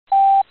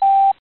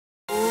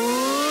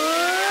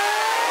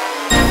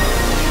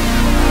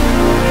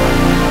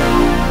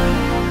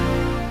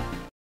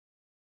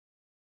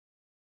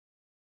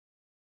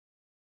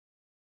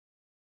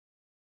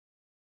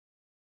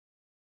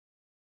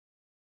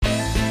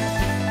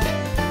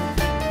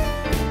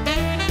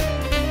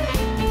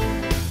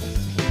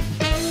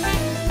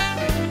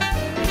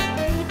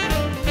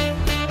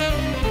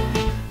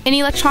In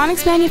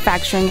electronics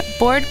manufacturing,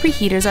 board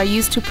preheaters are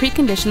used to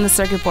precondition the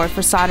circuit board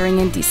for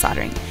soldering and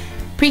desoldering.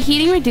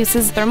 Preheating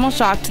reduces thermal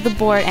shock to the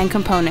board and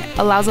component,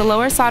 allows a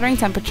lower soldering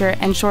temperature,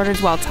 and shorter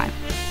dwell time.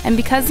 And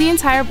because the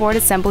entire board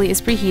assembly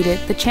is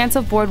preheated, the chance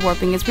of board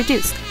warping is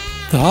reduced.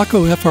 The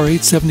Hakko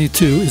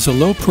FR-872 is a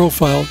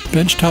low-profile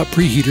benchtop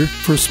preheater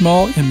for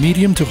small and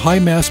medium to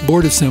high-mass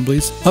board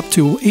assemblies up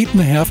to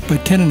 8.5 by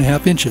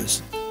 10.5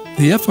 inches.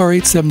 The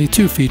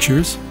FR-872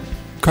 features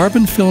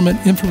carbon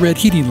filament infrared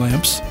heating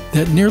lamps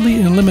that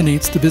nearly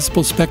eliminates the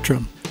visible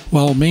spectrum,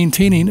 while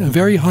maintaining a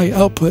very high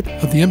output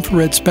of the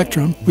infrared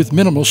spectrum with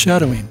minimal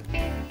shadowing.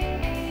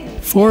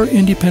 4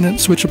 independent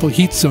switchable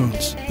heat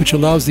zones, which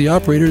allows the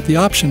operator the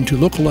option to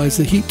localize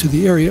the heat to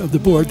the area of the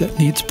board that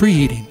needs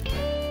preheating.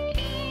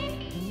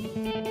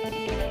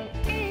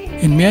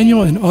 In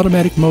manual and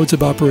automatic modes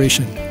of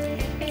operation,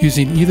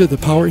 using either the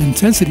power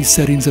intensity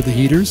settings of the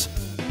heaters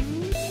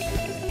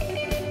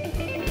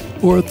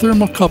or a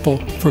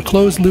thermocouple for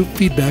closed-loop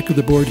feedback of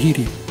the board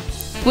heating.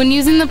 When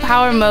using the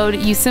power mode,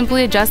 you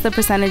simply adjust the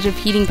percentage of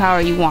heating power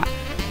you want.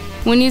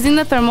 When using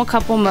the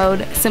thermocouple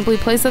mode, simply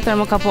place the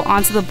thermocouple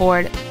onto the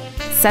board,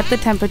 set the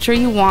temperature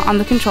you want on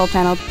the control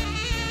panel,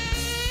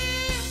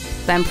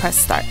 then press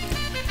start.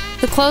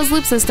 The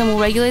closed-loop system will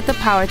regulate the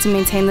power to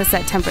maintain the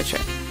set temperature.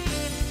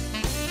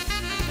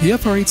 The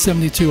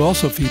FR-872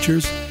 also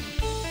features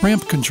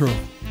ramp control,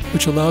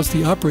 which allows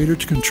the operator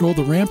to control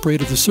the ramp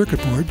rate of the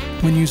circuit board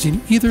when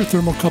using either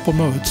thermocouple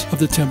modes of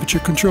the temperature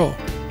control.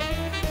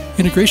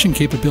 Integration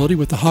capability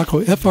with the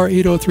Hakko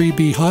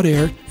FR-803B hot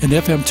air and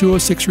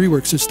FM206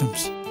 rework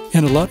systems,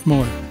 and a lot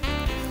more.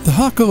 The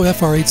Hakko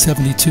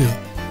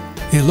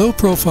FR-872, a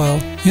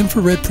low-profile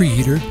infrared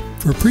preheater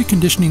for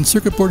preconditioning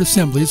circuit board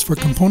assemblies for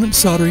component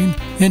soldering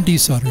and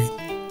desoldering.